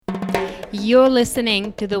You're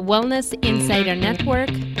listening to the Wellness Insider Network,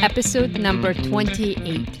 episode number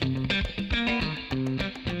 28.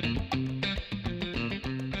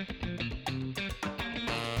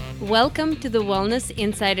 Welcome to the Wellness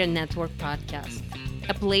Insider Network podcast,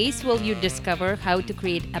 a place where you discover how to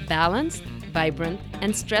create a balanced, vibrant,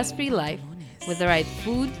 and stress-free life with the right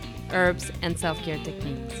food, herbs, and self-care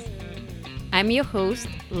techniques. I'm your host,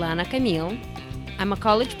 Lana Camille. I'm a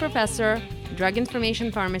college professor, drug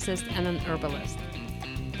information pharmacist, and an herbalist.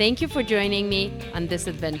 Thank you for joining me on this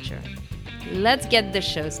adventure. Let's get the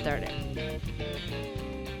show started.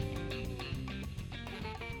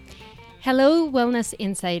 Hello, Wellness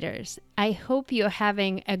Insiders. I hope you're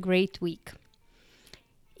having a great week.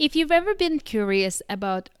 If you've ever been curious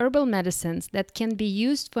about herbal medicines that can be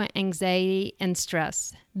used for anxiety and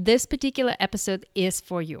stress, this particular episode is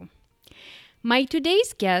for you. My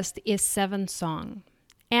today's guest is Seven Song,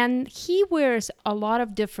 and he wears a lot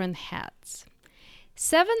of different hats.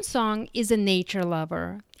 Seven Song is a nature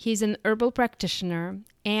lover. He's an herbal practitioner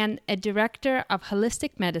and a director of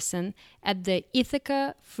holistic medicine at the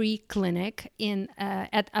Ithaca Free Clinic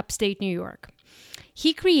at upstate New York.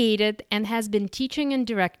 He created and has been teaching and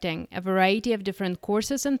directing a variety of different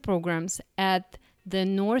courses and programs at the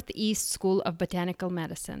Northeast School of Botanical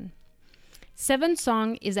Medicine. Seven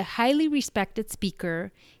Song is a highly respected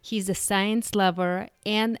speaker. He's a science lover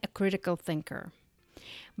and a critical thinker.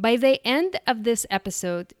 By the end of this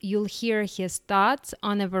episode, you'll hear his thoughts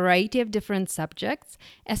on a variety of different subjects,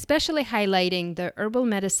 especially highlighting the herbal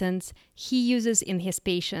medicines he uses in his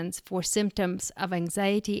patients for symptoms of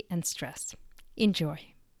anxiety and stress. Enjoy.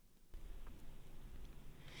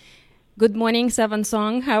 Good morning, Seven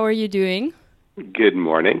Song. How are you doing? Good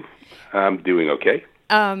morning. I'm doing okay.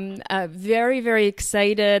 Very, very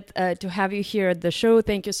excited to have you here at the show.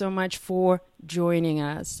 Thank you so much for joining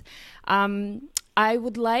us. I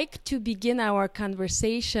would like to begin our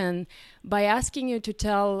conversation by asking you to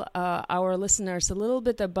tell our listeners a little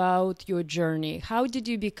bit about your journey. How did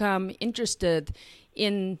you become interested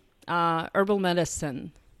in herbal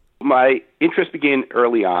medicine? My interest began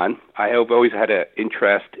early on. I have always had an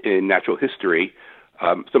interest in natural history.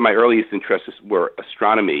 So my earliest interests were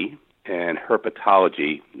astronomy and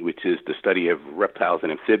herpetology, which is the study of reptiles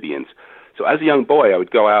and amphibians. So as a young boy, I would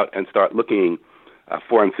go out and start looking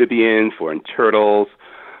for amphibians, for turtles,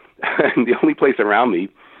 and the only place around me,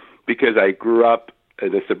 because I grew up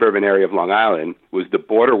in the suburban area of Long Island, was the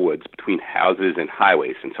border woods between houses and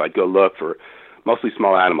highways. And so I'd go look for mostly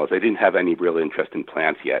small animals. I didn't have any real interest in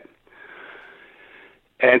plants yet.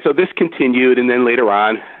 And so this continued, and then later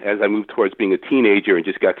on, as I moved towards being a teenager and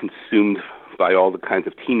just got consumed by all the kinds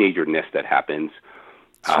of teenager-ness that happens,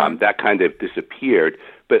 that kind of disappeared.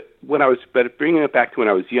 But bringing it back to when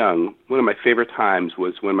I was young, one of my favorite times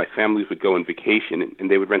was when my families would go on vacation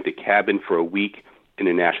and they would rent a cabin for a week in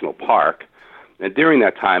a national park. And during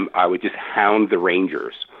that time, I would just hound the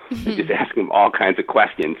rangers and just ask them all kinds of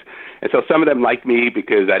questions. And so some of them liked me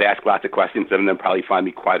because I'd ask lots of questions. Some of them probably find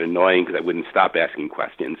me quite annoying because I wouldn't stop asking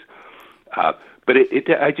questions. But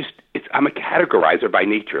I'm a categorizer by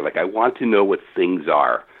nature. Like, I want to know what things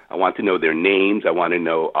are. I want to know their names. I want to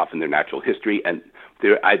know often their natural history. And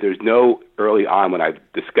there's no early on when I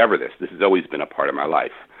discover this. This has always been a part of my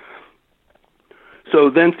life. So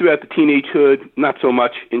then throughout the teenagehood, not so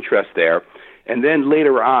much interest there. And then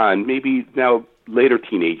later on, maybe now later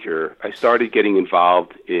teenager, I started getting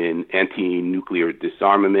involved in anti-nuclear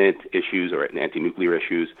disarmament issues or anti-nuclear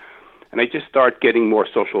issues. And I just start getting more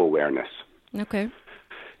social awareness. Okay.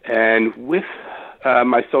 And with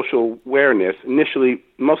my social awareness, initially,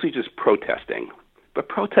 mostly just protesting. But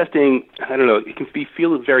protesting, I don't know, it can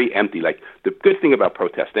feel very empty. Like, the good thing about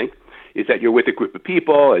protesting is that you're with a group of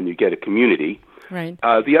people and you get a community. Right.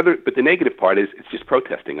 But the negative part is it's just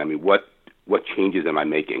protesting. I mean, what changes am I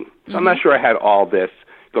making? So I'm not sure I had all this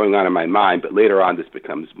going on in my mind, but later on this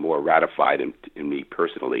becomes more ratified in me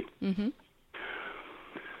personally. Mm-hmm.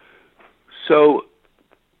 So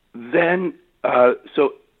then,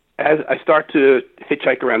 as I start to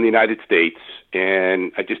hitchhike around the United States,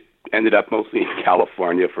 and I just ended up mostly in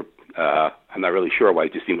California for, I'm not really sure why,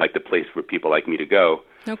 it just seemed like the place for people like me to go.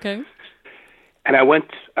 Okay. And I was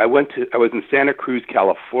in Santa Cruz,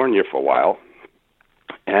 California for a while,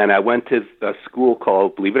 and I went to a school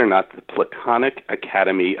called, believe it or not, the Platonic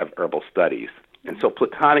Academy of Herbal Studies. And so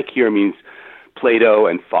Platonic here means Plato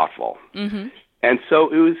and thoughtful. Mm-hmm. And so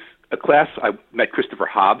it was a class. I met Christopher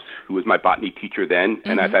Hobbs, who was my botany teacher then,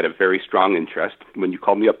 and I've had a very strong interest. When you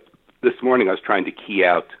called me up this morning, I was trying to key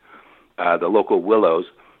out the local willows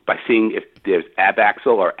by seeing if there's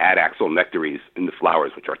abaxal or adaxal nectaries in the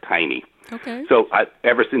flowers, which are tiny. Okay. So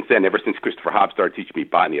ever since then, ever since Christopher Hobbs started teaching me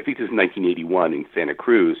botany, I think this is 1981 in Santa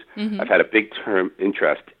Cruz, I've had a big term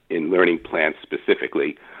interest in learning plants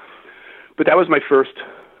specifically. But that was my first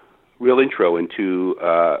real intro into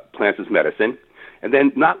plants as medicine. And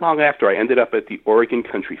then not long after, I ended up at the Oregon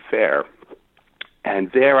Country Fair.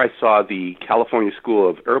 And there I saw the California School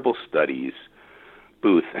of Herbal Studies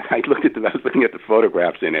booth. I was looking at the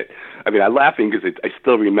photographs in it. I mean, I'm laughing because I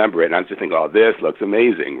still remember it, and I'm just thinking, oh, this looks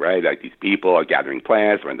amazing, right? Like these people are gathering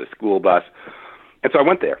plants, or in the school bus. And so I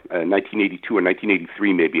went there in 1982 or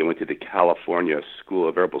 1983, maybe. I went to the California School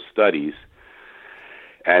of Herbal Studies,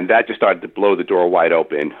 and that just started to blow the door wide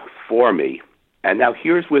open for me. And now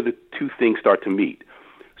here's where the two things start to meet.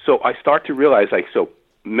 So I start to realize, so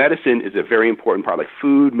medicine is a very important part, like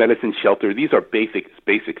food, medicine, shelter. These are basic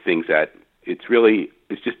things that it's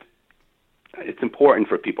important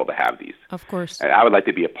for people to have these. Of course. And I would like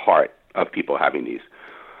to be a part of people having these.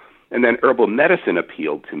 And then herbal medicine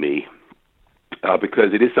appealed to me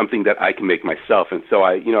because it is something that I can make myself. And so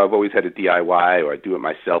I've always had a DIY or a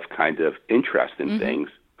do-it-myself kind of interest in things.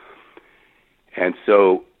 And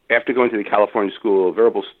so after going to the California School of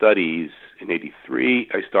Herbal Studies in 83,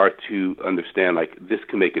 I start to understand, this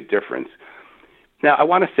can make a difference. Now, I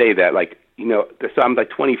want to say that, so I'm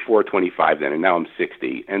 24, 25 then, and now I'm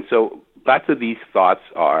 60. And so lots of these thoughts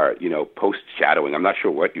are, post-shadowing. I'm not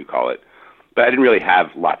sure what you call it. But I didn't really have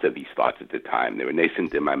lots of these thoughts at the time. They were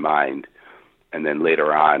nascent in my mind. And then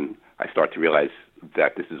later on, I start to realize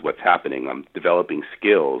that this is what's happening. I'm developing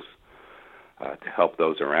skills to help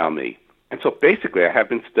those around me. And so basically, I have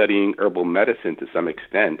been studying herbal medicine to some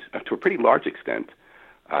extent, to a pretty large extent,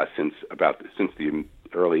 since the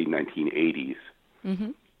early 1980s.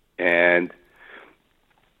 And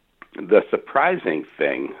the surprising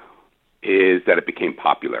thing is that it became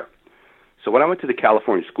popular. So when I went to the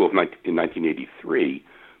California School in 1983,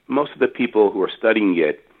 most of the people who were studying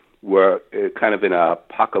it were kind of in an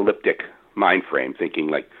apocalyptic mind frame, thinking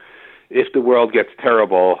if the world gets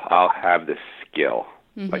terrible, I'll have this skill.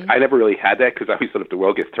 I never really had that because I always thought if the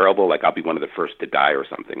world gets terrible, I'll be one of the first to die or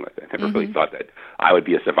something like that. I never really thought that I would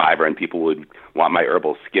be a survivor and people would want my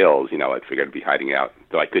herbal skills. I figured I'd be hiding out,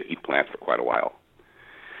 so I could eat plants for quite a while.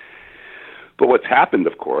 But what's happened,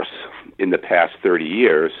 of course, in the past 30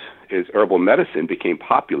 years is herbal medicine became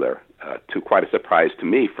popular to quite a surprise to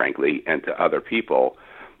me, frankly, and to other people.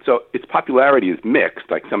 So its popularity is mixed.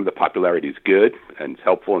 Some of the popularity is good and it's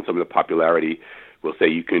helpful, and some of the popularity will say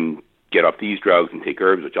you can get off these drugs and take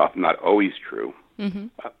herbs, which often not always true.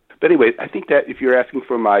 But anyway, I think that if you're asking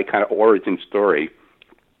for my kind of origin story,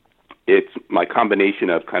 it's my combination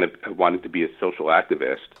of kind of wanting to be a social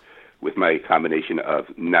activist with my combination of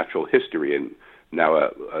natural history and now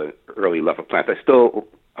a early love of plants. I still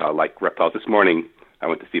like reptiles. This morning, I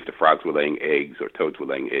went to see if the frogs were laying eggs or toads were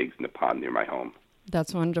laying eggs in the pond near my home.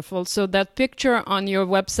 That's wonderful. So that picture on your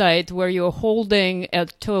website where you're holding a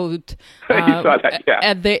toad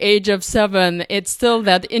at the age of 7, it's still,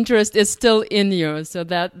 that interest is still in you. So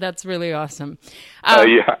that's really awesome.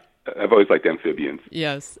 Yeah. I've always liked amphibians.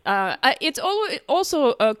 Yes. It's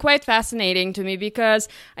also quite fascinating to me because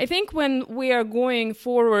I think when we are going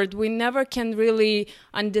forward, we never can really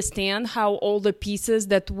understand how all the pieces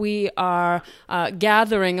that we are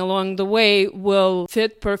gathering along the way will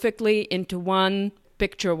fit perfectly into one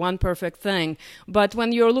picture, one perfect thing. But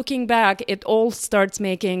when you're looking back, it all starts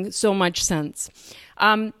making so much sense.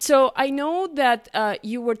 So I know that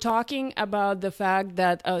you were talking about the fact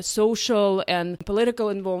that social and political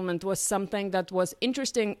involvement was something that was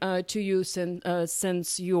interesting to you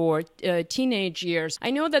since your teenage years. I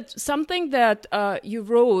know that something that you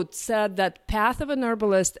wrote said that Path of an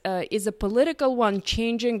Herbalist is a political one,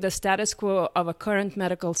 changing the status quo of a current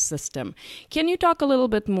medical system. Can you talk a little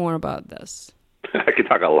bit more about this? I can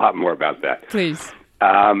talk a lot more about that. Please.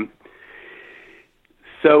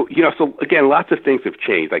 So again, lots of things have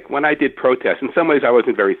changed. When I did protests, in some ways I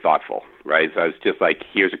wasn't very thoughtful, right? So I was just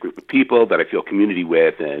here's a group of people that I feel community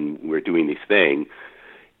with, and we're doing this thing.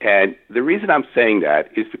 And the reason I'm saying that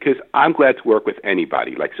is because I'm glad to work with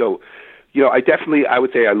anybody. I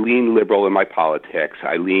would say I lean liberal in my politics.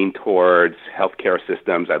 I lean towards healthcare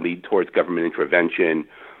systems. I lean towards government intervention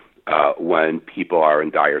when people are in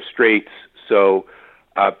dire straits. So,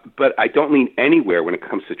 but I don't lean anywhere when it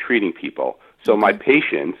comes to treating people. So my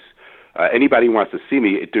patients, anybody who wants to see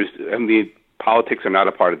me, politics are not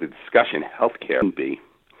a part of the discussion. Healthcare can be.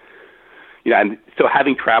 And so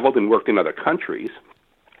having traveled and worked in other countries,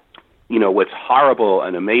 what's horrible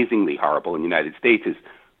and amazingly horrible in the United States is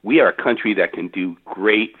we are a country that can do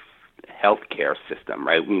great healthcare system,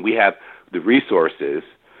 right? We have the resources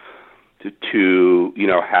to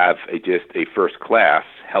have just a first-class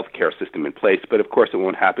healthcare system in place. But of course, it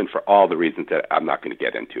won't happen for all the reasons that I'm not going to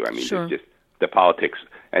get into. I mean, Sure. It's just the politics,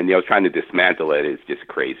 and trying to dismantle it is just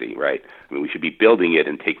crazy, right? I mean, we should be building it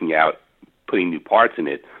and putting new parts in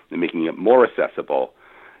it and making it more accessible.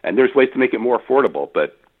 And there's ways to make it more affordable.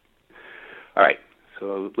 But all right.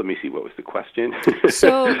 So let me see, what was the question?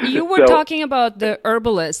 So you were talking about the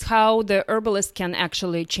herbalist, how the herbalist can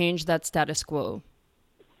actually change that status quo.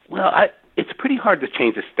 Well, it's pretty hard to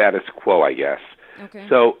change the status quo, I guess. Okay.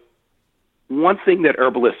 So one thing that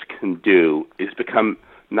herbalists can do is become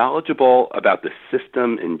knowledgeable about the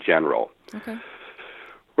system in general. Okay.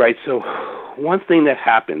 Right, so one thing that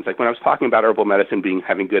happens, like when I was talking about herbal medicine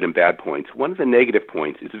having good and bad points, one of the negative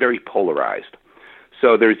points is very polarized.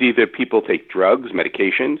 So there's either people take drugs,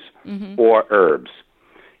 medications, or herbs.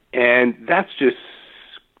 And that's just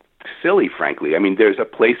silly, frankly. I mean, there's a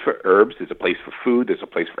place for herbs, there's a place for food, there's a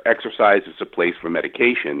place for exercise, there's a place for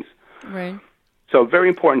medications. Right. So very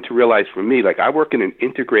important to realize for me, like I work in an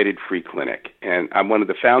integrated free clinic, and I'm one of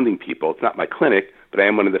the founding people. It's not my clinic, but I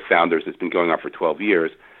am one of the founders. It's been going on for 12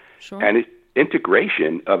 years. Sure. And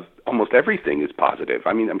integration of almost everything is positive.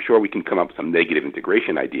 I mean, I'm sure we can come up with some negative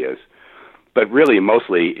integration ideas. But really,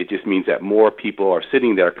 mostly, it just means that more people are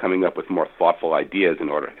sitting there coming up with more thoughtful ideas in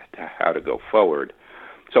order to how to go forward.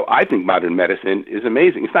 So I think modern medicine is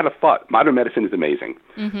amazing. It's not a thought. Modern medicine is amazing.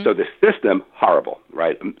 So the system, horrible,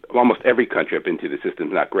 right? Almost every country I've been to, the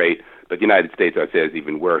system's not great. But the United States, I'd say, is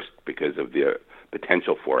even worse because of the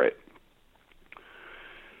potential for it.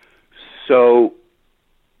 So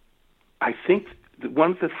I think that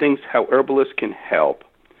one of the things how herbalists can help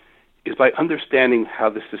is by understanding how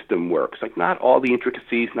the system works. Like not all the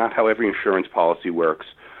intricacies, not how every insurance policy works.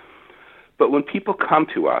 But when people come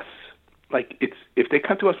to us, like if they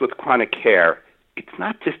come to us with chronic care, it's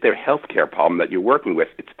not just their health care problem that you're working with,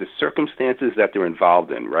 it's the circumstances that they're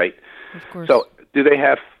involved in, right? Of course. So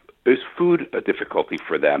is food a difficulty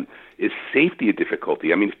for them? Is safety a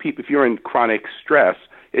difficulty? I mean, if you're in chronic stress,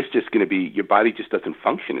 it's just going to be, your body just doesn't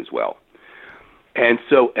function as well. And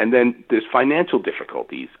then there's financial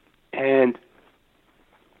difficulties. And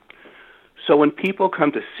so when people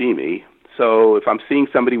come to see me, so if I'm seeing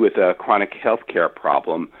somebody with a chronic health care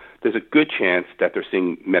problem, there's a good chance that they're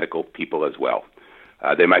seeing medical people as well.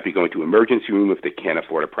 They might be going to emergency room if they can't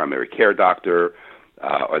afford a primary care doctor,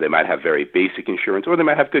 or they might have very basic insurance, or they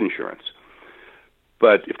might have good insurance.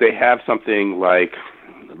 But if they have something like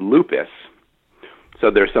lupus, so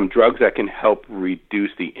there's some drugs that can help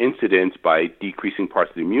reduce the incidence by decreasing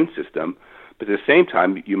parts of the immune system, but at the same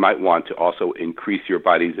time, you might want to also increase your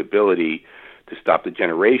body's ability to stop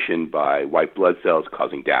degeneration by white blood cells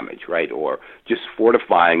causing damage, right? Or just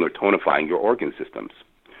fortifying or tonifying your organ systems.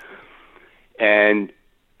 And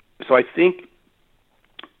so I think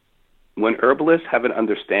when herbalists have an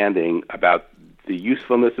understanding about the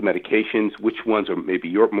usefulness of medications, which ones are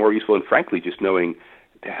maybe more useful, and frankly, just knowing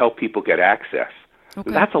to help people get access.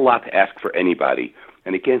 Okay. That's a lot to ask for anybody.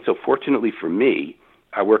 And again, so fortunately for me,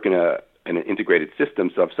 I work in an integrated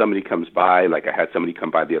system. So if somebody comes by, like I had somebody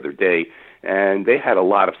come by the other day, and they had a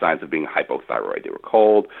lot of signs of being hypothyroid. They were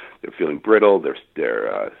cold, they were feeling brittle, their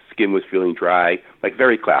skin was feeling dry, like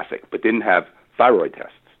very classic, but didn't have thyroid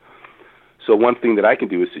tests. So one thing that I can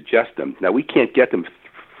do is suggest them. Now, we can't get them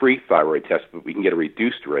free thyroid tests, but we can get a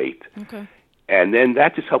reduced rate. Okay. And then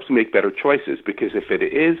that just helps them make better choices, because if it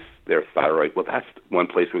is their thyroid, well, that's one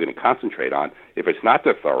place we're going to concentrate on. If it's not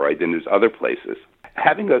their thyroid, then there's other places.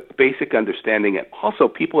 Having a basic understanding, and also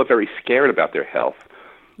people are very scared about their health.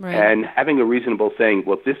 Right. And having a reasonable thing,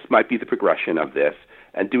 well, this might be the progression of this,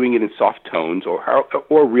 and doing it in soft tones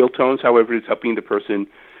or real tones, however it's helping the person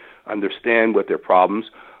understand what their problems.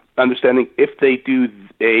 Understanding if they do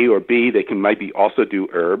A or B, they can maybe also do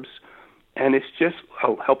herbs. And it's just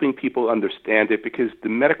helping people understand it, because the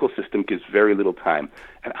medical system gives very little time.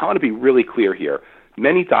 And I want to be really clear here.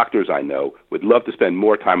 Many doctors I know would love to spend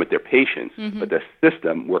more time with their patients, but the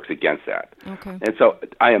system works against that. Okay. And so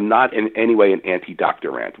I am not in any way an anti-doctor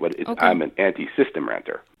rant. I'm an anti-system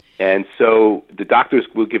ranter. And so the doctors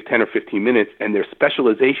will give 10 or 15 minutes, and their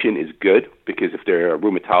specialization is good, because if they're a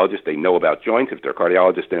rheumatologist, they know about joints. If they're a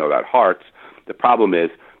cardiologist, they know about hearts. The problem is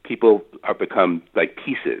people are become like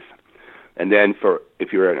pieces. And then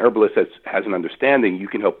if you're an herbalist that has an understanding, you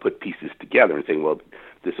can help put pieces together and say, well,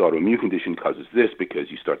 this autoimmune condition causes this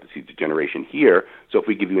because you start to see degeneration here. So if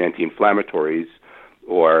we give you anti-inflammatories,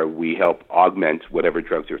 or we help augment whatever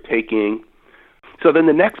drugs you're taking. So then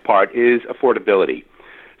the next part is affordability.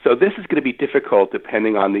 So this is going to be difficult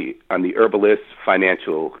depending on the herbalist's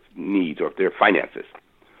financial needs or their finances.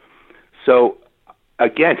 So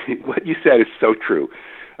again, what you said is so true.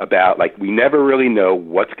 about, like, we never really know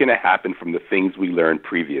what's going to happen from the things we learned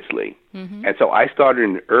previously. Mm-hmm. And so I started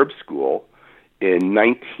an herb school in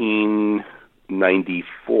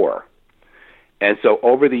 1994. And so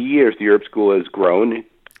over the years, the herb school has grown,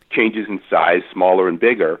 changes in size, smaller and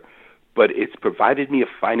bigger, but it's provided me a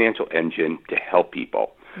financial engine to help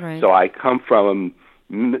people. Right. So I come from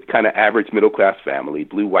kind of average middle-class family,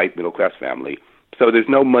 blue-white middle-class family. So there's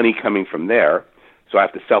no money coming from there. So I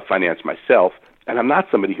have to self-finance myself. And I'm not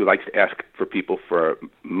somebody who likes to ask for people for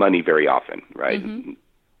money very often, right? Mm-hmm.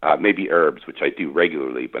 Maybe herbs, which I do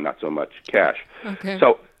regularly, but not so much cash. Okay.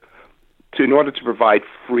 So in order to provide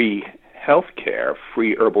free health care,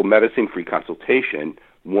 free herbal medicine, free consultation,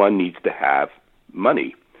 one needs to have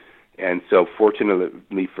money. And so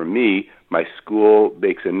fortunately for me, my school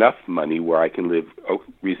makes enough money where I can live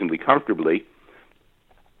reasonably comfortably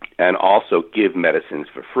and also give medicines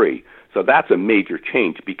for free. So that's a major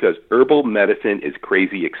change because herbal medicine is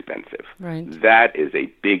crazy expensive. Right. That is a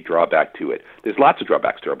big drawback to it. There's lots of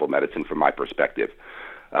drawbacks to herbal medicine from my perspective.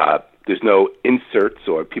 There's no inserts,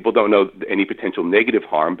 or people don't know any potential negative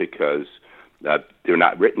harm because they're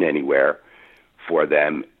not written anywhere for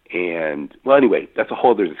them. And, well, anyway, that's a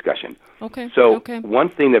whole other discussion. Okay. So one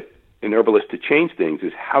thing that an herbalist to change things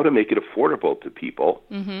is how to make it affordable to people.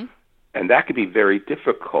 Mm-hmm. And that can be very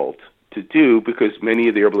difficult to do because many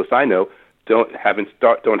of the herbalists I know don't have a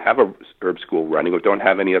herb school running or don't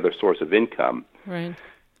have any other source of income. Right.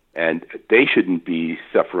 And they shouldn't be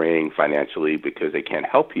suffering financially because they can't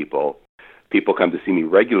help people. People come to see me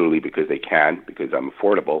regularly because they can, because I'm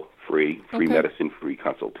affordable, free medicine, free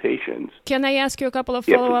consultations. Can I ask you a couple of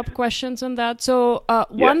follow-up questions on that? So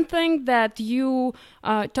one thing that you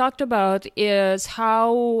talked about is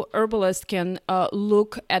how herbalists can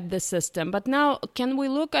look at the system. But now, can we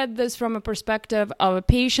look at this from a perspective of a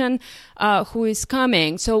patient who is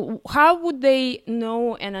coming? So how would they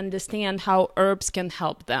know and understand how herbs can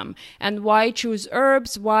help them? And why choose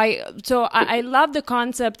herbs? Why? So I love the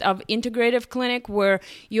concept of integrative clinic where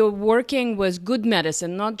you're working with good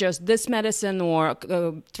medicine, not just this medicine or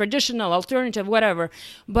traditional, alternative, whatever,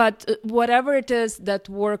 but whatever it is that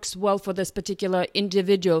works well for this particular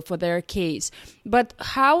individual, for their case. But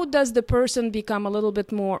how does the person become a little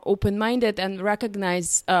bit more open-minded and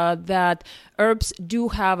recognize that herbs do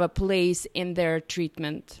have a place in their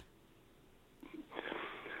treatment?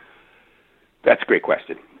 That's a great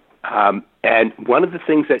question. And one of the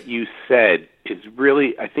things that you said is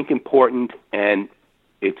really, I think, important, and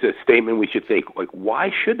it's a statement we should think, like,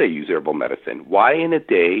 why should they use herbal medicine? Why in a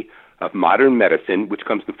day of modern medicine, which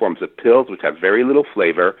comes in forms of pills, which have very little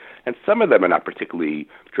flavor, and some of them are not particularly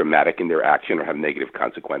dramatic in their action or have negative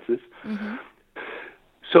consequences? Mm-hmm.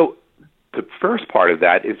 So the first part of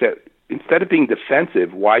that is that instead of being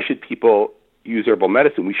defensive, why should people use herbal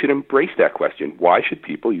medicine? We should embrace that question. Why should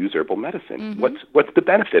people use herbal medicine? Mm-hmm. What's the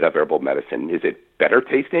benefit of herbal medicine? Is it better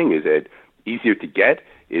tasting? Is it easier to get?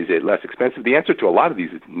 Is it less expensive? The answer to a lot of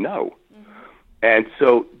these is no. Mm-hmm. And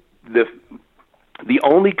so the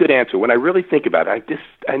only good answer, when I really think about it,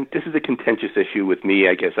 and this is a contentious issue with me,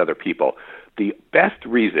 I guess other people, the best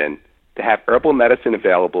reason to have herbal medicine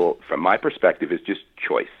available from my perspective is just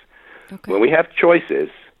choice. Okay. When we have choices,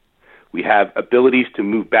 we have abilities to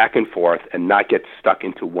move back and forth and not get stuck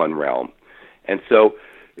into one realm. And so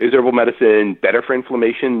is herbal medicine better for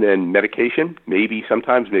inflammation than medication? Maybe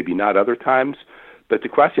sometimes, maybe not other times. But the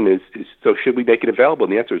question is so should we make it available?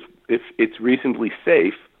 And the answer is, if it's reasonably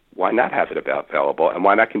safe, why not have it available? And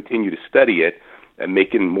why not continue to study it and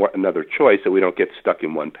make it another choice so we don't get stuck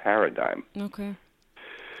in one paradigm? Okay.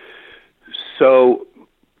 So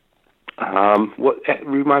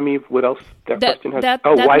remind me of what else that question has?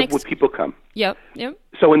 Why would people come? Yep.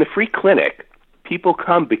 So in the free clinic, people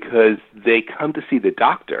come because they come to see the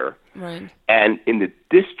doctor. Right. And in the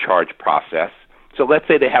discharge process, so let's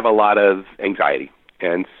say they have a lot of anxiety.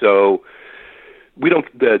 And so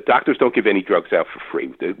the doctors don't give any drugs out for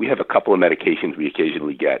free. We have a couple of medications we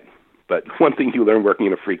occasionally get. But one thing you learn working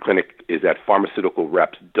in a free clinic is that pharmaceutical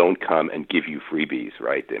reps don't come and give you freebies,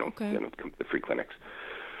 right? They don't come to the free clinics.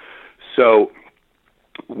 So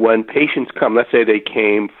when patients come, let's say they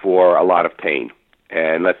came for a lot of pain,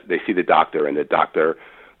 and they see the doctor, and the doctor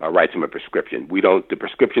writes them a prescription. The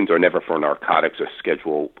prescriptions are never for narcotics or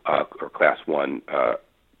Schedule or Class 1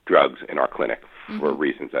 drugs in our clinic for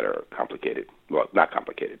reasons that are complicated. Well, not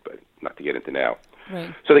complicated, but not to get into now.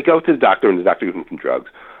 Right. So they go to the doctor, and the doctor gives them some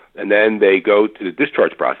drugs. And then they go to the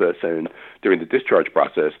discharge process, and during the discharge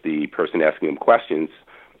process, the person asking them questions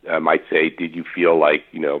might say, did you feel like,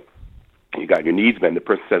 you got your needs met? And the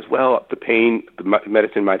person says, well, the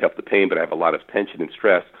medicine might help the pain, but I have a lot of tension and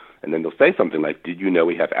stress. And then they'll say something like, did you know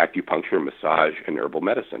we have acupuncture, massage, and herbal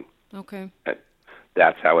medicine? Okay. And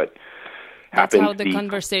that's how it happens. That's how the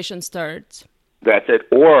conversation starts. That's it.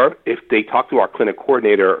 Or if they talk to our clinic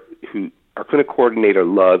coordinator, our clinic coordinator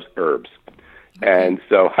loves herbs. Okay. And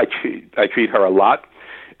so I treat her a lot,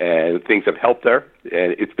 and things have helped her.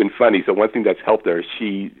 And it's been funny. So one thing that's helped her,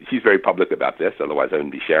 she's very public about this, otherwise I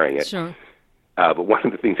wouldn't be sharing it. Sure. But one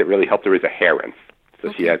of the things that really helped her is a hair rinse.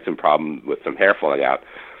 So she had some problem with some hair falling out.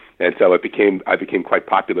 And so I became quite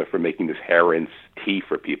popular for making this hair rinse tea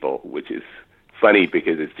for people, which is funny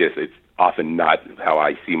because it's often not how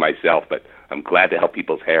I see myself, but I'm glad to help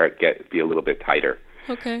people's hair be a little bit tighter.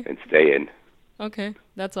 Okay. And stay in. Okay,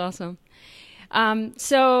 that's awesome.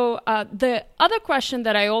 So the other question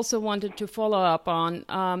that I also wanted to follow up on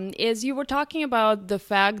is you were talking about the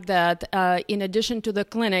fact that in addition to the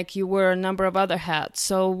clinic, you wear a number of other hats.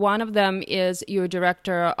 So one of them is you're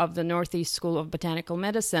director of the Northeast School of Botanical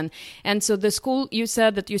Medicine. And so the school, you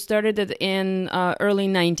said that you started it in early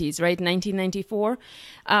 90s, right? 1994.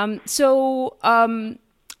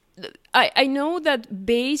 I know that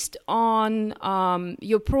based on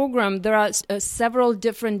your program, there are several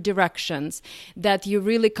different directions that you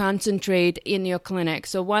really concentrate in your clinic.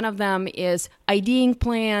 So one of them is IDing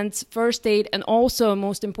plants, first aid, and also,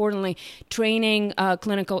 most importantly, training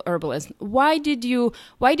clinical herbalists. Why did you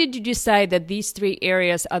decide that these three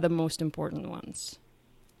areas are the most important ones?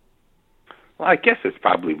 Well, I guess it's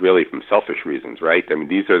probably really from selfish reasons, right? I mean,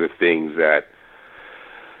 these are the things that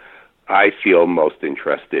I feel most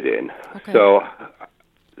interested in. Okay. So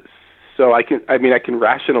I can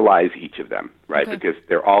rationalize each of them, right? Okay. Because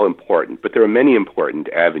they're all important, but there are many important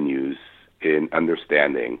avenues in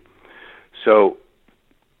understanding. So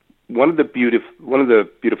one of the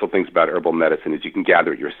beautiful things about herbal medicine is you can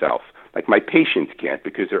gather it yourself. Like my patients can't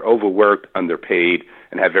because they're overworked, underpaid,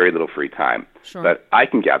 and have very little free time. Sure. But I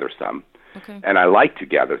can gather some. Okay. And I like to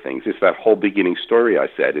gather things. It's that whole beginning story I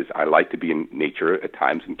said is I like to be in nature at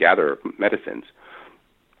times and gather medicines.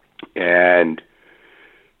 And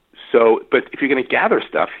so, but if you're going to gather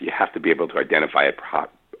stuff, you have to be able to identify it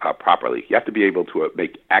properly. You have to be able to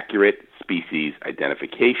make accurate species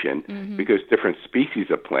identification because different species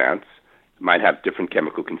of plants might have different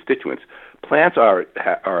chemical constituents. Plants are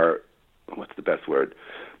what's the best word?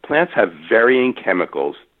 Plants have varying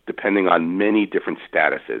chemicals depending on many different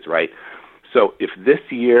statuses, right? So if this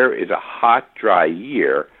year is a hot, dry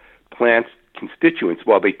year, plants' constituents,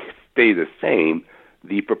 while they stay the same,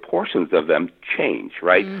 the proportions of them change,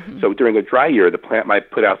 right? So during a dry year, the plant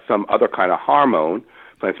might put out some other kind of hormone.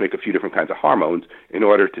 Plants make a few different kinds of hormones in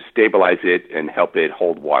order to stabilize it and help it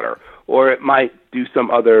hold water. Or it might do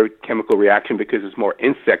some other chemical reaction because it's more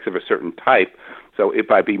insects of a certain type, so it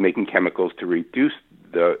might be making chemicals to reduce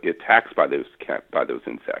the attacks by those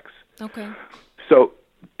insects. Okay. So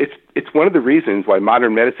it's one of the reasons why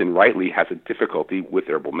modern medicine rightly has a difficulty with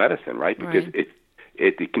herbal medicine, right? Because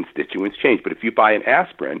the constituents change. But if you buy an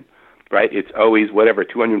aspirin, right, it's always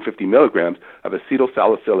 250 milligrams of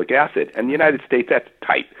acetylsalicylic acid. And in the United States, that's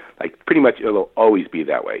tight. Like pretty much it'll always be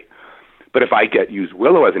that way. But if I use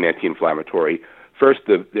willow as an anti-inflammatory, first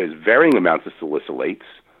there's varying amounts of salicylates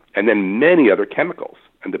and then many other chemicals.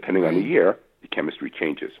 And depending on the year, the chemistry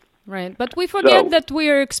changes. Right. But we forget that we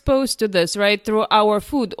are exposed to this, right, through our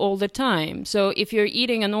food all the time. So if you're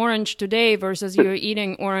eating an orange today versus you're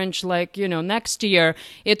eating orange next year,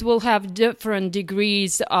 it will have different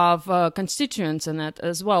degrees of constituents in it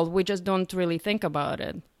as well. We just don't really think about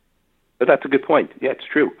it. But that's a good point. Yeah, it's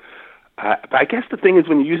true. But I guess the thing is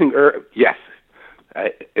when you're using yes,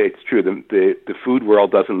 it's true. The food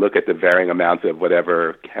world doesn't look at the varying amounts of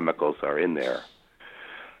whatever chemicals are in there.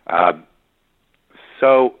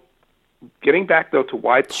 So getting back, though, to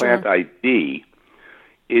why plant ID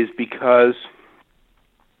is because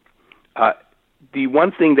the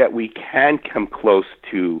one thing that we can come close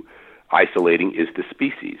to isolating is the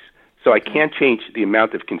species. So I can't change the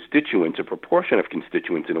amount of constituents or proportion of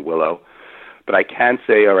constituents in a willow, but I can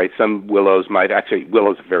say, all right, some willows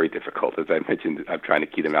willows are very difficult. As I mentioned, I'm trying to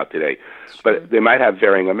keep them out today. But they might have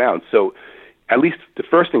varying amounts. So at least the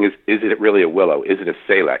first thing is it really a willow? Is it a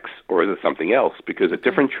salix or is it something else? Because a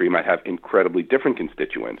different tree might have incredibly different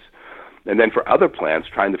constituents. And then for other plants,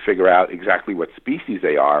 trying to figure out exactly what species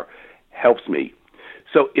they are helps me.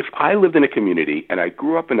 So if I lived in a community and I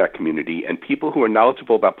grew up in that community and people who are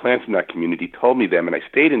knowledgeable about plants in that community told me them and I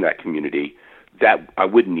stayed in that community, that I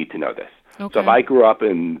wouldn't need to know this. Okay. So if I grew up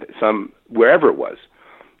in wherever it was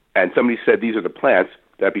and somebody said these are the plants,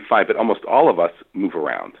 that'd be fine. But almost all of us move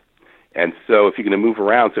around. And so if you're going to move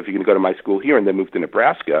around, so if you're going to go to my school here and then move to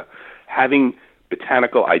Nebraska, having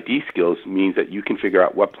botanical ID skills means that you can figure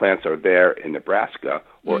out what plants are there in Nebraska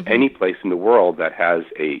or any place in the world that has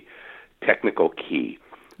a technical key.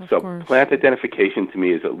 So plant identification to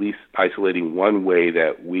me is at least isolating one way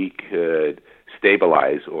that we could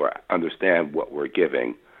stabilize or understand what we're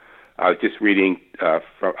giving. I was just reading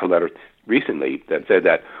from a letter recently that said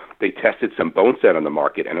that they tested some bone set on the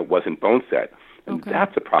market and it wasn't bone set. And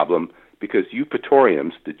that's a problem because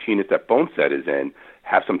Eupatoriums, the genus that bone set is in,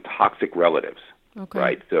 have some toxic relatives.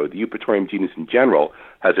 Right? So the Eupatorium genus in general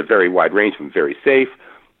has a very wide range from very safe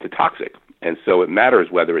to toxic. And so it matters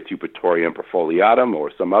whether it's Eupatorium perfoliatum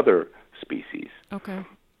or some other species.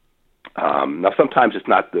 Now, sometimes it's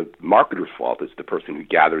not the marketer's fault. It's the person who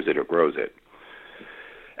gathers it or grows it.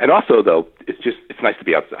 And also, though, it's nice to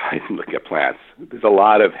be outside and look at plants. There's a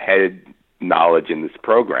lot of head knowledge in this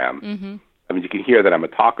program. I mean, you can hear that I'm a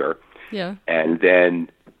talker. And then,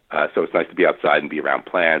 so it's nice to be outside and be around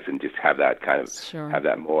plants and just have that kind of, have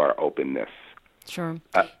that more openness.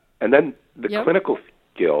 And then the clinical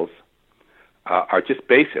skills are just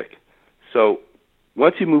basic. So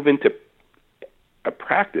once you move into a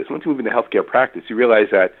practice, once you move into healthcare practice, you realize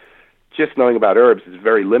that just knowing about herbs is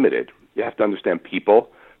very limited. You have to understand people,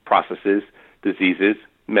 processes, diseases,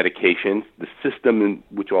 medications, the system in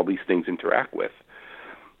which all these things interact with.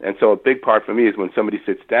 And so a big part for me is when somebody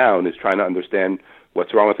sits down is trying to understand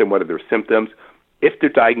what's wrong with them, what are their symptoms. If their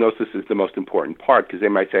diagnosis is the most important part, because they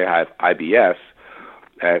might say I have IBS,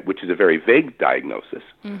 which is a very vague diagnosis,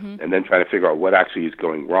 and then trying to figure out what actually is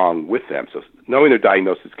going wrong with them. So knowing their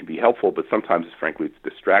diagnosis can be helpful, but sometimes, frankly, it's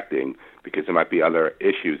distracting because there might be other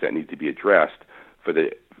issues that need to be addressed so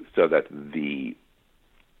that the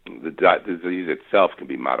disease itself can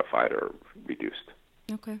be modified or reduced.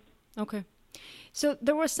 Okay. So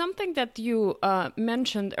there was something that you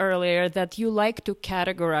mentioned earlier, that you like to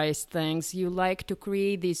categorize things. You like to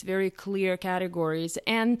create these very clear categories.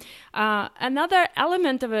 And another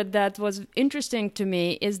element of it that was interesting to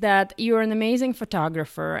me is that you're an amazing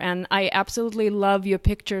photographer. And I absolutely love your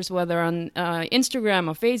pictures, whether on Instagram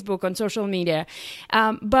or Facebook, on social media.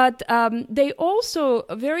 But they also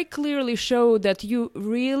very clearly show that you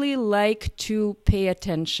really like to pay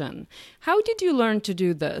attention. How did you learn to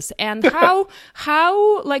do this? And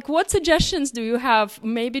what suggestions do you have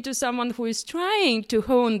maybe to someone who is trying to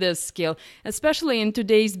hone this skill, especially in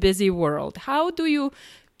today's busy world? How do you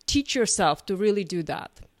teach yourself to really do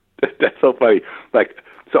that? That's so funny.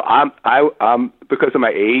 So I'm because of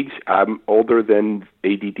my age, I'm older than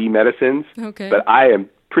ADD medicines, but I am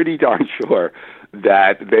pretty darn sure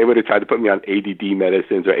that they would have tried to put me on ADD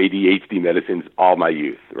medicines or ADHD medicines all my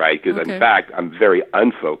youth, right? Because in fact, I'm very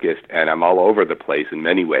unfocused and I'm all over the place in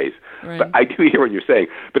many ways. But I do hear what you're saying.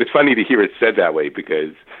 But it's funny to hear it said that way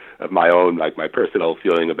because of my own, my personal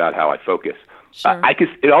feeling about how I focus.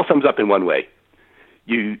 It all sums up in one way.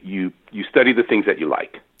 You study the things that you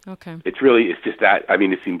like. It's just that. I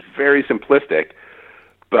mean, it seems very simplistic,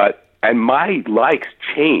 and my likes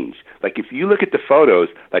change. Like if you look at the photos,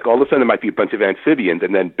 all of a sudden there might be a bunch of amphibians,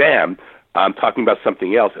 and then bam, I'm talking about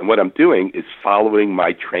something else. And what I'm doing is following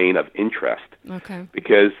my train of interest.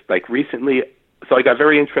 Because recently, so I got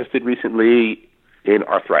very interested recently in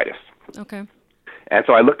arthritis. And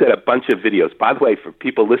so I looked at a bunch of videos. By the way, for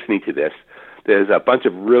people listening to this, there's a bunch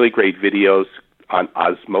of really great videos on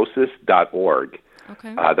osmosis.org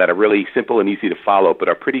that are really simple and easy to follow, but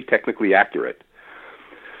are pretty technically accurate.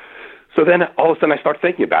 So then all of a sudden I start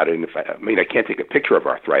thinking about it, and I can't take a picture of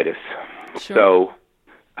arthritis. So,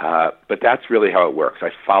 but that's really how it works. I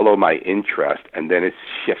follow my interest, and then it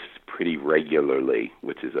shifts pretty regularly,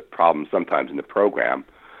 which is a problem sometimes in the program,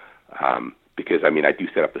 because, I do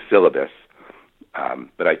set up the syllabus,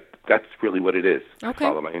 but that's really what it is. I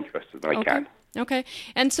follow my interest when I can.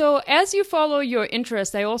 And so as you follow your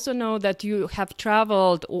interest, I also know that you have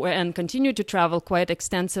traveled and continue to travel quite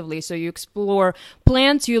extensively. So you explore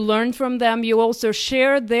plants, you learn from them. You also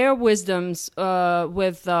share their wisdoms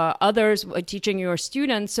with others, teaching your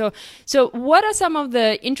students. So what are some of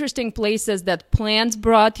the interesting places that plants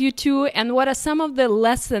brought you to? And what are some of the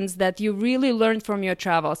lessons that you really learned from your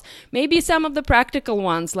travels? Maybe some of the practical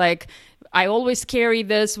ones, like I always carry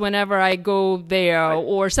this whenever I go there,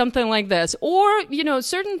 or something like this. Or,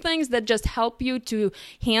 certain things that just help you to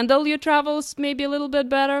handle your travels maybe a little bit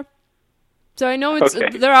better. So I know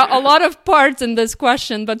there are a lot of parts in this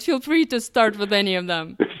question, but feel free to start with any of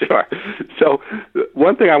them. Sure. So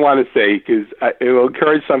one thing I want to say, because it will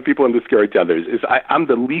encourage some people and discourage others, is I'm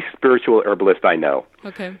the least spiritual herbalist I know.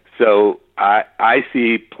 So I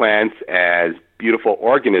see plants as beautiful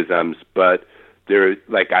organisms, but they're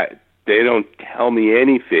they don't tell me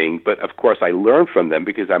anything, but of course I learn from them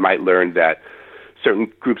because I might learn that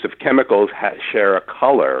certain groups of chemicals share a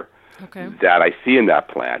color that I see in that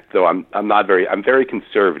plant. So I'm very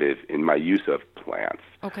conservative in my use of plants.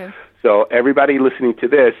 Okay. So everybody listening to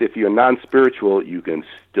this, if you're non-spiritual, you can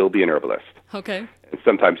still be an herbalist. Okay. And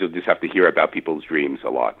sometimes you'll just have to hear about people's dreams a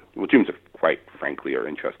lot. Well, dreams, are quite frankly, are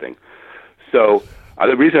interesting. So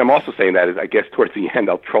the reason I'm also saying that is, I guess, towards the end,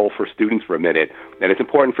 I'll troll for students for a minute. And it's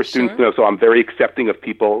important for students to know, so I'm very accepting of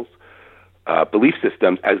people's belief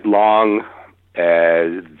systems as long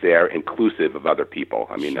as they're inclusive of other people.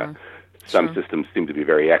 I mean, some systems seem to be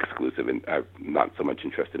very exclusive, and I'm not so much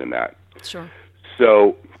interested in that. Sure.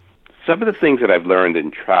 So some of the things that I've learned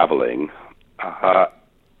in traveling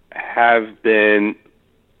have been,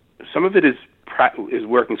 some of it is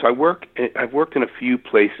working. So I've worked in a few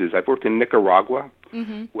places. I've worked in Nicaragua,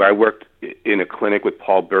 where I worked in a clinic with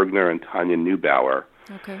Paul Bergner and Tanya Neubauer.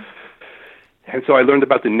 Okay. And so I learned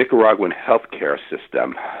about the Nicaraguan healthcare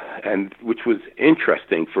system, and which was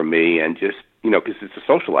interesting for me, and just, because it's a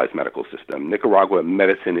socialized medical system. Nicaragua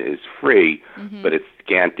medicine is free, but it's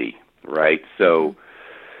scanty, right? So,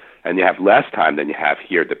 and you have less time than you have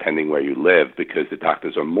here, depending where you live, because the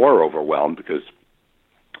doctors are more overwhelmed because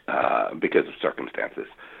of circumstances.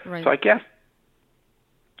 Right. So I guess,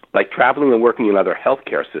 like, traveling and working in other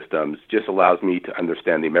healthcare systems just allows me to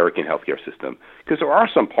understand the American healthcare system, because there are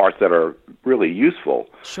some parts that are really useful.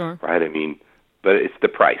 Sure. Right? I mean, but it's the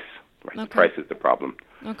price. Right? Okay. The price is the problem.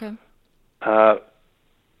 Okay.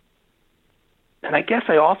 And I guess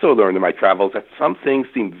I also learned in my travels that some things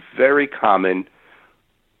seem very common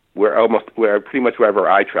where pretty much wherever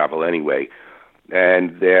I travel anyway.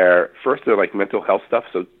 And they're like mental health stuff.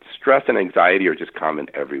 So stress and anxiety are just common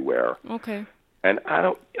everywhere. Okay. And I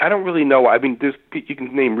don't really know. I mean, you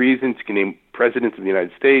can name reasons, you can name presidents of the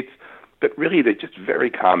United States, but really they're just very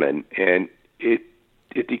common, and it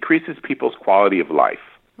decreases people's quality of life.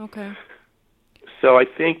 Okay. So I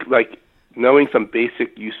think, like, knowing some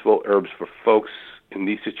basic useful herbs for folks in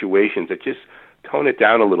these situations that just tone it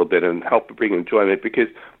down a little bit and help bring enjoyment, because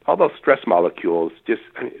all those stress molecules,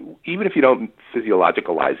 even if you don't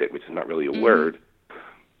physiologicalize it, which is not really a word,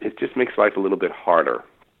 it just makes life a little bit harder.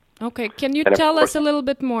 Okay, can you tell us a little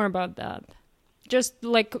bit more about that? Just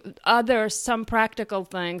like some practical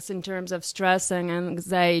things in terms of stress and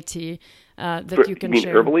anxiety that you can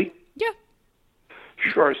share. You mean herbally? Yeah.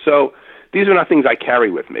 Sure. So these are not things I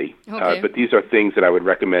carry with me, okay. But these are things that I would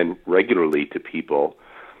recommend regularly to people.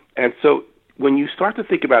 And so when you start to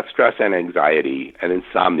think about stress and anxiety and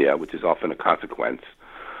insomnia, which is often a consequence,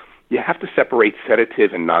 you have to separate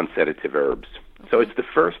sedative and non-sedative herbs. Okay. So it's the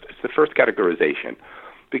first categorization.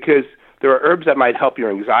 Because there are herbs that might help your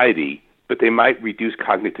anxiety, but they might reduce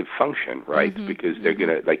cognitive function, right? Because they're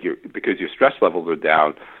gonna because your stress levels are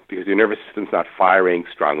down, because your nervous system's not firing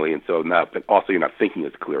strongly, and so but also you're not thinking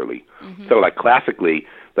as clearly. So, like, classically,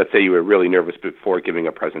 let's say you were really nervous before giving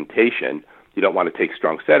a presentation, you don't want to take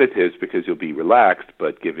strong sedatives because you'll be relaxed,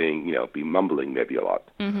 but be mumbling maybe a lot.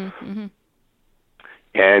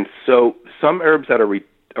 And so some herbs that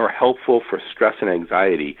are helpful for stress and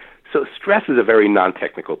anxiety. So stress is a very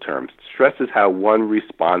non-technical term. Stress is how one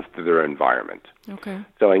responds to their environment. Okay.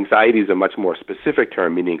 So anxiety is a much more specific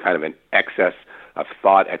term, meaning kind of an excess of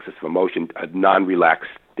thought, excess of emotion, a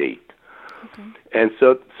non-relaxed state. Okay. And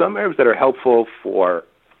so some herbs that are helpful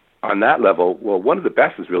on that level, well, one of the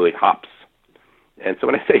best is really hops. And so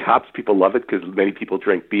when I say hops, people love it because many people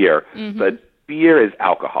drink beer, but beer is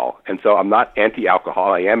alcohol. And so I'm not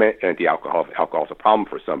anti-alcohol. I am anti-alcohol if alcohol is a problem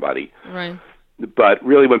for somebody. Right. But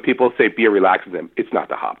really, when people say beer relaxes them, it's not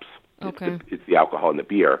the hops. Okay. It's the alcohol in the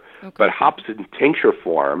beer. Okay. But hops in tincture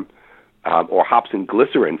form or hops in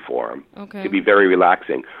glycerin form can be very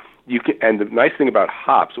relaxing. And the nice thing about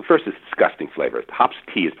hops, well, first, it's disgusting flavor. Hops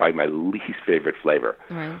tea is probably my least favorite flavor.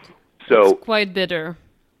 Right. So it's quite bitter.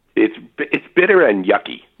 It's bitter and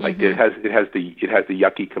yucky. Like it has the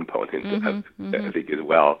yucky component I think as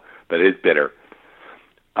well, but it is bitter.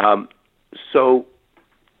 So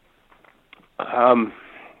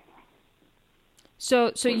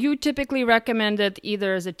you typically recommend it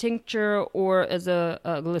either as a tincture or as a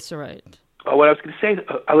glyceride? Oh, what I was going to say,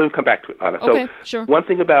 let me come back to it, Anna. Okay, sure. One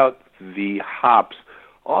thing about the hops,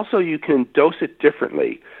 also you can dose it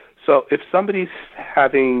differently. So if somebody's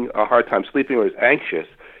having a hard time sleeping or is anxious,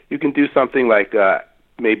 you can do something like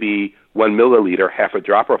maybe 1 milliliter, half a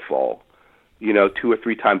dropper full, 2 or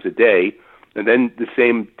 3 times a day. And then the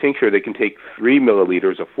same tincture, they can take 3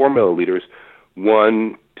 milliliters or 4 milliliters,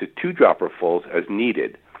 1 to 2 dropperfuls as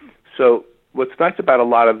needed. So what's nice about a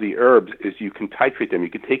lot of the herbs is you can titrate them. You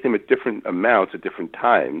can take them at different amounts at different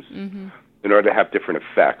times in order to have different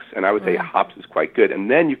effects. And I would say hops is quite good.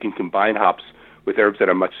 And then you can combine hops with herbs that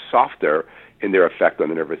are much softer in their effect on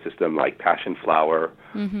the nervous system, like passion flower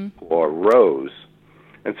or rose.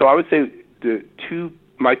 And so I would say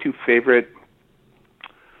my two favorite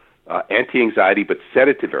anti-anxiety but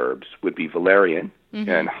sedative herbs would be valerian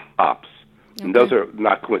and hops. Okay. And those are,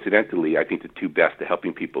 not coincidentally, I think the two best at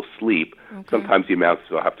helping people sleep. Okay. Sometimes the amounts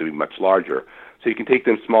will have to be much larger. So you can take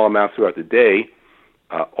them small amounts throughout the day,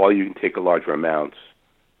 or you can take a larger amounts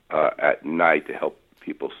at night to help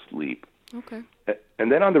people sleep. Okay.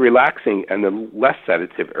 And then on the relaxing and the less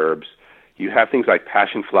sedative herbs, you have things like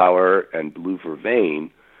passion flower and blue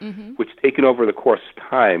vervain, which taken over the course of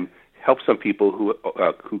time help some people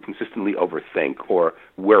who consistently overthink or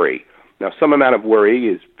worry. Now, some amount of worry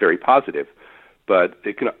is very positive, but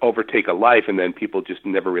it can overtake a life, and then people just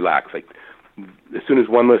never relax. Like, as soon as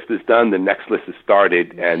one list is done, the next list is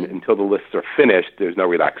started, and until the lists are finished, there's no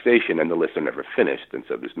relaxation, and the lists are never finished, and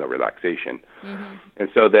so there's no relaxation. And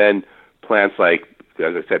so then plants like,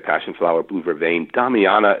 as I said, passion flower, blue vervain,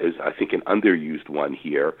 Damiana is, I think, an underused one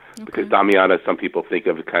here, because Damiana, some people think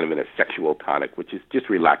of it kind of in a sexual tonic, which is just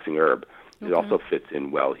relaxing herb. It also fits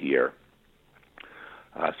in well here.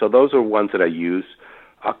 So those are ones that I use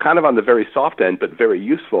kind of on the very soft end, but very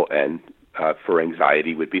useful end for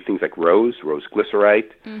anxiety would be things like rose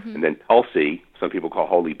glycerite, and then tulsi, some people call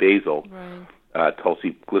holy basil,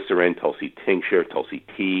 tulsi glycerin, tulsi tincture, tulsi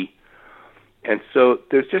tea. And so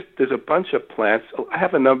there's a bunch of plants. I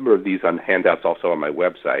have a number of these on handouts also on my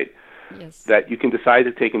website that you can decide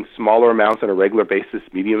to take in smaller amounts on a regular basis,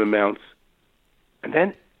 medium amounts, and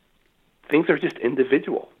then things are just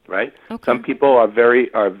individual, right? Okay. Some people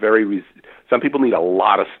some people need a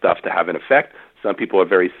lot of stuff to have an effect. Some people are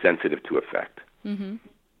very sensitive to effect. Then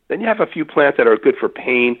you have a few plants that are good for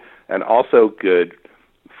pain and also good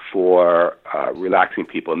for relaxing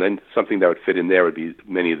people. And then something that would fit in there would be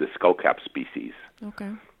many of the skullcap species.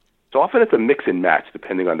 Okay. So often it's a mix and match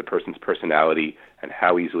depending on the person's personality and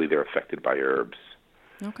how easily they're affected by herbs.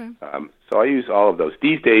 Okay. So I use all of those.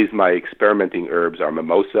 These days, my experimenting herbs are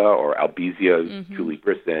mimosa or albizia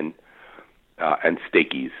julibrissin and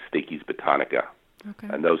Stakes botanica. Okay.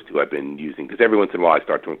 And those two I've been using because every once in a while I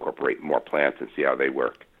start to incorporate more plants and see how they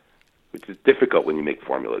work, which is difficult when you make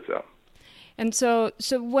formulas, though. And so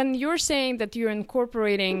when you're saying that you're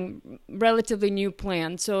incorporating relatively new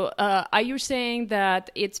plants, so are you saying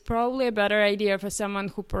that it's probably a better idea for someone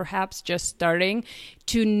who perhaps just starting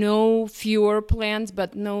to know fewer plants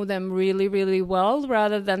but know them really, really well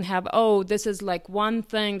rather than have, this is like one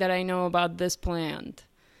thing that I know about this plant?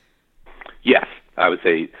 Yes, I would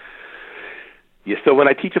say. Yeah, so when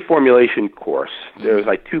I teach a formulation course, there's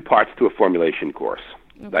like two parts to a formulation course.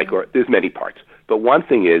 Okay. There's many parts. But one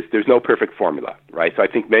thing is there's no perfect formula, right? So I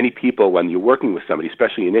think many people, when you're working with somebody,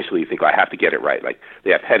 especially initially, you think, I have to get it right. Like they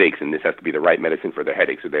have headaches and this has to be the right medicine for their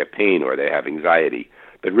headaches, or they have pain, or they have anxiety.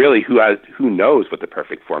 But really, who knows what the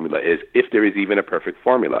perfect formula is, if there is even a perfect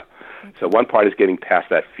formula? Okay. So one part is getting past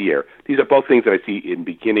that fear. These are both things that I see in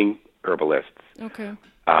beginning herbalists. Okay.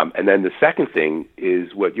 And then the second thing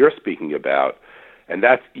is what you're speaking about, and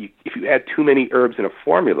that's if you add too many herbs in a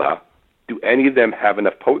formula, do any of them have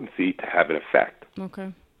enough potency to have an effect?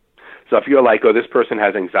 Okay. So if you're like, this person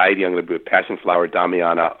has anxiety, I'm going to do passion flower,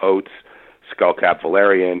 damiana, oats, skullcap,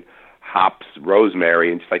 valerian, hops,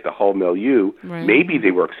 rosemary, and just like the whole milieu, maybe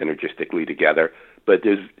they work synergistically together. But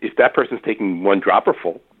if that person's taking one dropper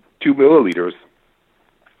full, 2 milliliters,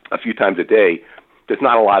 a few times a day, there's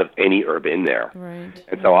not a lot of any herb in there. Right.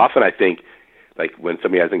 And so often I think, like when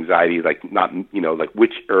somebody has anxiety, like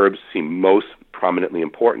which herbs seem most prominently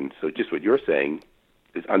important. So just what you're saying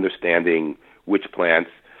is understanding which plants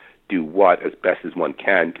do what as best as one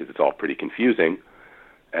can, because it's all pretty confusing,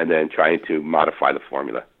 and then trying to modify the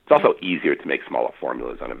formula. It's also easier to make smaller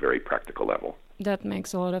formulas on a very practical level. That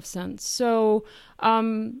makes a lot of sense. So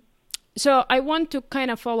I want to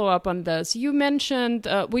kind of follow up on this. You mentioned,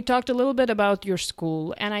 we talked a little bit about your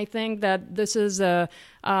school, and I think that this is a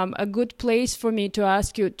good place for me to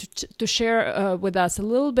ask you to share with us a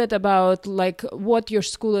little bit about like what your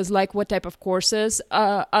school is like, what type of courses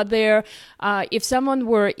are there. If someone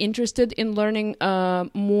were interested in learning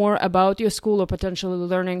more about your school or potentially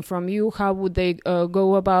learning from you, how would they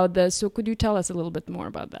go about this? So could you tell us a little bit more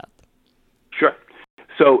about that? Sure.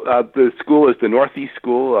 So the school is the Northeast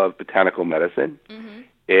School of Botanical Medicine.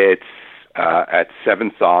 It's at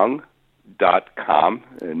sevensong.com,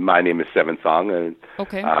 and my name is Sevensong, and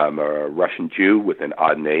I'm a Russian Jew with an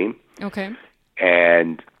odd name. Okay.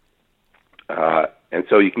 And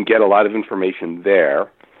so you can get a lot of information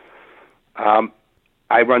there.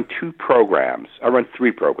 I run 2 programs. I run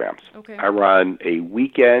 3 programs. Okay. I run a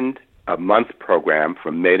month program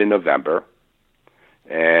from May to November.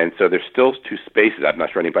 And so there's still two spaces. I'm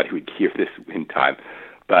not sure anybody would hear this in time,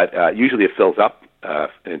 but usually it fills up. I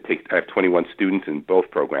have 21 students in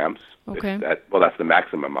both programs. Okay. That's the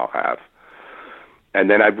maximum I'll have. And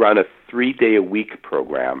then I run a 3-day-a-week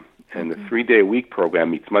program. And the 3-day-a-week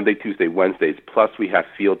program meets Monday, Tuesday, Wednesdays, plus we have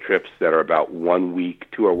field trips that are about 1 week,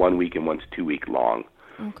 2 are 1 week and one's 2 week long,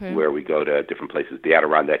 where we go to different places, the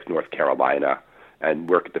Adirondacks, North Carolina, and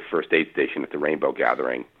work at the first aid station at the Rainbow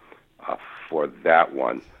Gathering for that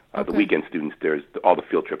one. The weekend students, all the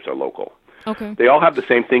field trips are local. Okay. They all have the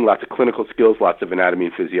same thing, lots of clinical skills, lots of anatomy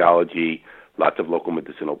and physiology, lots of local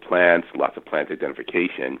medicinal plants, lots of plant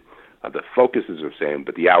identification. The focuses are the same,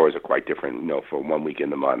 but the hours are quite different, for 1 week in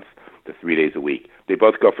the month to 3 days a week. They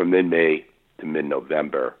both go from mid-May to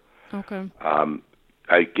mid-November. Okay.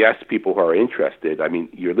 I guess people who are interested,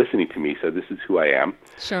 you're listening to me, so this is who I am.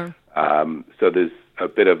 Sure. So there's a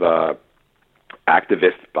bit of a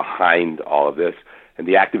activist behind all of this, and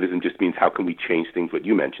the activism just means how can we change things, what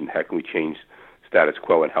you mentioned, how can we change status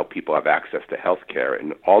quo and help people have access to health care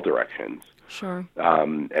in all directions. Sure.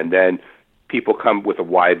 And then people come with a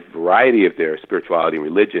wide variety of their spirituality and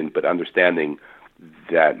religion, but understanding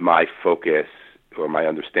that my focus or my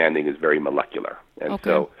understanding is very molecular. And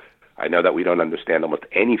so I know that we don't understand almost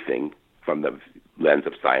anything from the lens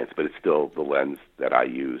of science, but it's still the lens that I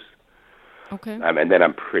use. Okay. And then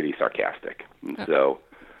I'm pretty sarcastic. And so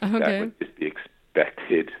that would just be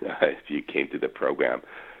expected if you came to the program.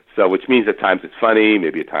 So which means at times it's funny,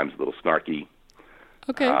 maybe at times a little snarky.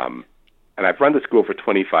 Okay. And I've run the school for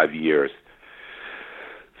 25 years.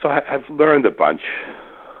 So I've learned a bunch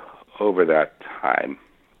over that time.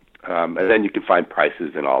 And then you can find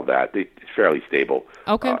prices and all that. It's fairly stable.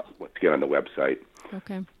 Okay. Once you get on the website.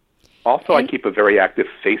 Okay. Also, I keep a very active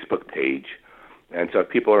Facebook page. And so if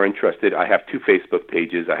people are interested, I have 2 Facebook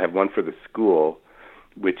pages. I have one for the school,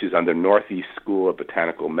 which is under Northeast School of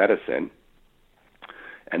Botanical Medicine.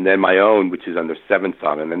 And then my own, which is under Seven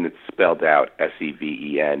Song, and then it's spelled out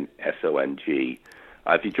SEVENSONG.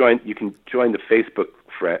 If you join, you can join the Facebook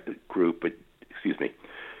group. But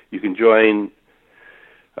you can join.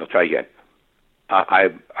 I'll try again. I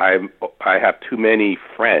have too many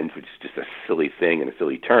friends, which is just a silly thing and a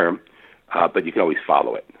silly term. But you can always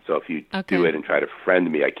follow it. So if you do it and try to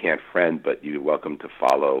friend me, I can't friend, but you're welcome to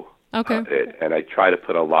follow it. And I try to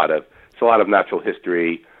put a lot of natural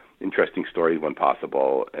history, interesting stories when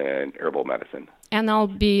possible, and herbal medicine. And I'll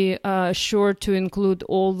be sure to include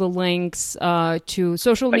all the links to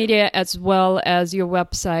social media as well as your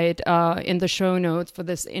website in the show notes for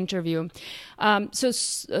this interview.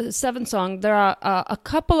 Seven Song, there are a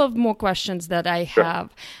couple of more questions that I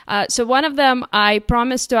have. So one of them, I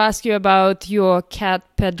promised to ask you about your cat,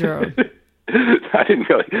 Pedro. I didn't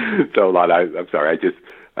really throw a lot. I'm sorry.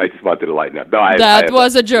 I just wanted to lighten up. No, that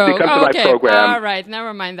was a joke. If you come to my program, all right.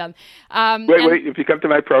 Never mind that. Wait. If you come to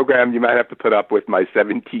my program, you might have to put up with my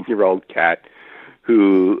 17-year-old cat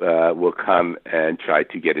who will come and try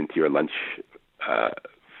to get into your lunch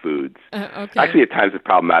foods. Actually, at times it's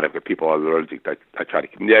problematic if people are allergic. I try to...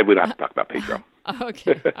 Yeah, we don't have to talk about Pedro.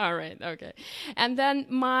 Okay. All right. Okay. And then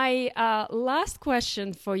my last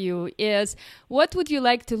question for you is, what would you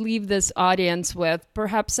like to leave this audience with?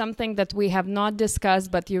 Perhaps something that we have not discussed,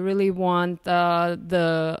 but you really want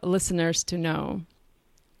the listeners to know.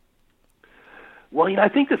 Well, I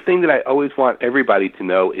think the thing that I always want everybody to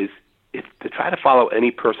know is to try to follow any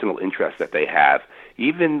personal interest that they have,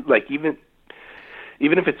 even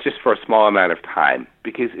if it's just for a small amount of time,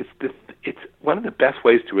 because it's one of the best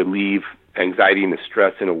ways to relieve anxiety and the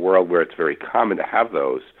stress in a world where it's very common to have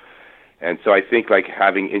those. And so I think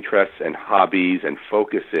having interests and hobbies and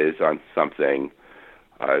focuses on something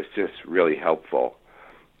is just really helpful.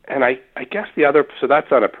 And I guess so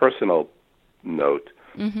that's on a personal note.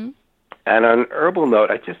 Mm-hmm. And on an herbal note,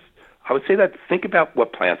 I would say that think about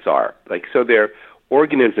what plants are. So they're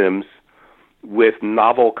organisms with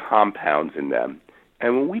novel compounds in them.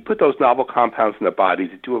 And when we put those novel compounds in the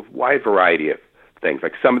bodies, they do a wide variety of things.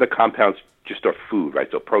 Some of the compounds just are food, right?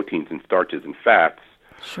 So proteins and starches and fats.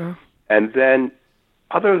 Sure. And then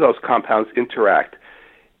other of those compounds interact.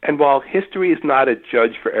 And while history is not a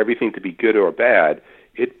judge for everything to be good or bad,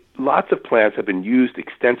 lots of plants have been used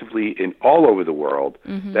extensively all over the world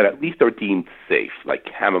that at least are deemed safe, like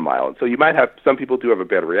chamomile. And so you might have, some people do have a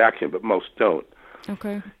bad reaction, but most don't.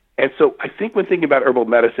 Okay. And so I think when thinking about herbal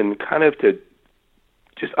medicine, kind of to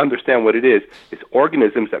just understand what it is, it's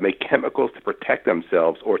organisms that make chemicals to protect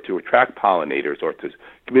themselves or to attract pollinators or to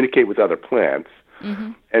communicate with other plants.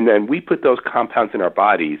 Mm-hmm. And then we put those compounds in our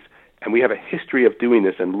bodies, and we have a history of doing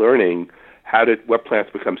this and learning what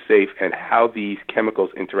plants become safe and how these chemicals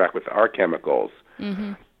interact with our chemicals.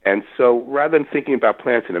 Mm-hmm. And so rather than thinking about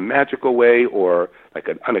plants in a magical way or like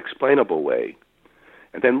an unexplainable way.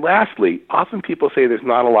 And then lastly, often people say there's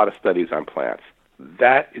not a lot of studies on plants.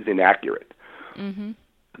 That is inaccurate. Mm-hmm.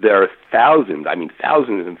 There are thousands and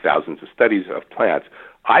thousands of studies of plants.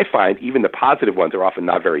 I find even the positive ones are often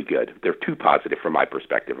not very good. They're too positive from my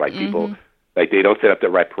perspective. Like people, like they don't set up the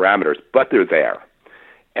right parameters, but they're there.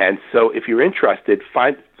 And so if you're interested,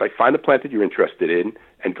 find the plant that you're interested in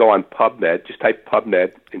and go on PubMed. Just type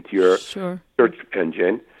PubMed into your search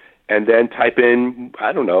engine and then type in,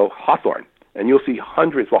 I don't know, hawthorn. And you'll see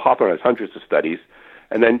hawthorn has hundreds of studies.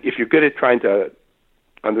 And then if you're good at trying to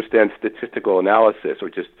understand statistical analysis or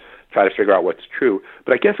just try to figure out what's true.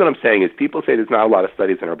 But I guess what I'm saying is people say there's not a lot of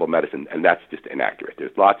studies in herbal medicine, and that's just inaccurate.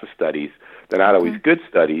 There's lots of studies. They're not always good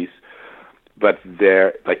studies, but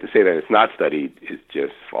they're like to say that it's not studied is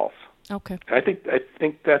just false. Okay. And I think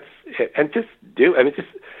that's it. And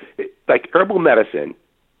like herbal medicine,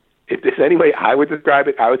 if there's any way I would describe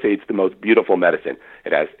it, I would say it's the most beautiful medicine.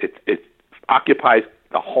 It occupies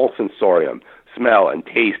the whole sensorium, smell and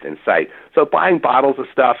taste and sight. So buying bottles of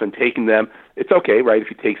stuff and taking them, it's okay, right, if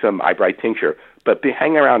you take some eyebright tincture. But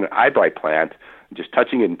hanging around an eyebright plant, just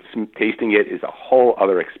touching it and tasting it is a whole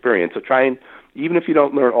other experience. So try and, even if you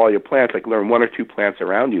don't learn all your plants, like learn one or two plants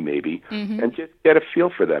around you maybe, and just get a feel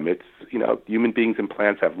for them. It's, human beings and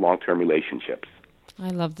plants have long-term relationships. I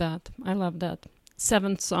love that.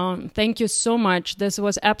 Seventh Song. Thank you so much. This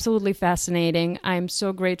was absolutely fascinating. I'm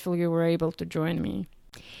so grateful you were able to join me.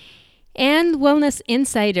 And Wellness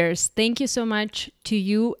Insiders, thank you so much to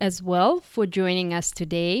you as well for joining us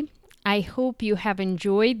today. I hope you have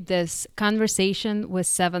enjoyed this conversation with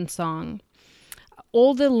Seventh Song.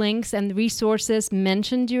 All the links and resources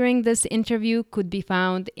mentioned during this interview could be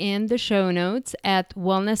found in the show notes at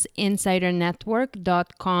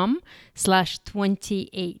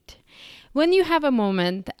wellnessinsidernetwork.com/28. When you have a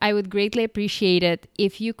moment, I would greatly appreciate it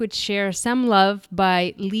if you could share some love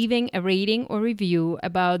by leaving a rating or review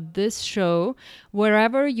about this show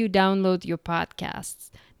wherever you download your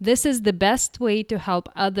podcasts. This is the best way to help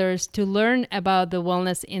others to learn about the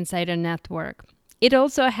Wellness Insider Network. It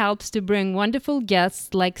also helps to bring wonderful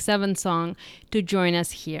guests like Seventh Song to join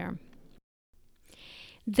us here.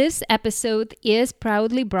 This episode is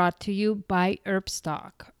proudly brought to you by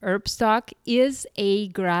Herbstock. Herbstock is a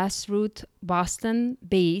grassroots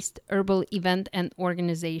Boston-based herbal event and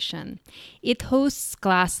organization. It hosts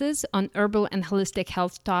classes on herbal and holistic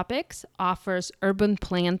health topics, offers urban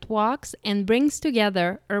plant walks, and brings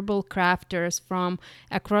together herbal crafters from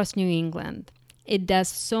across New England. It does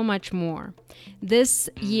so much more. This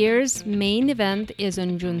year's main event is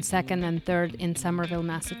on June 2nd and 3rd in Somerville,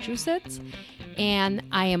 Massachusetts, and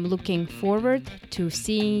I am looking forward to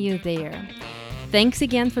seeing you there. Thanks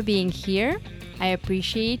again for being here. I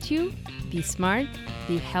appreciate you. Be smart,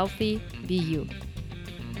 be healthy, be you.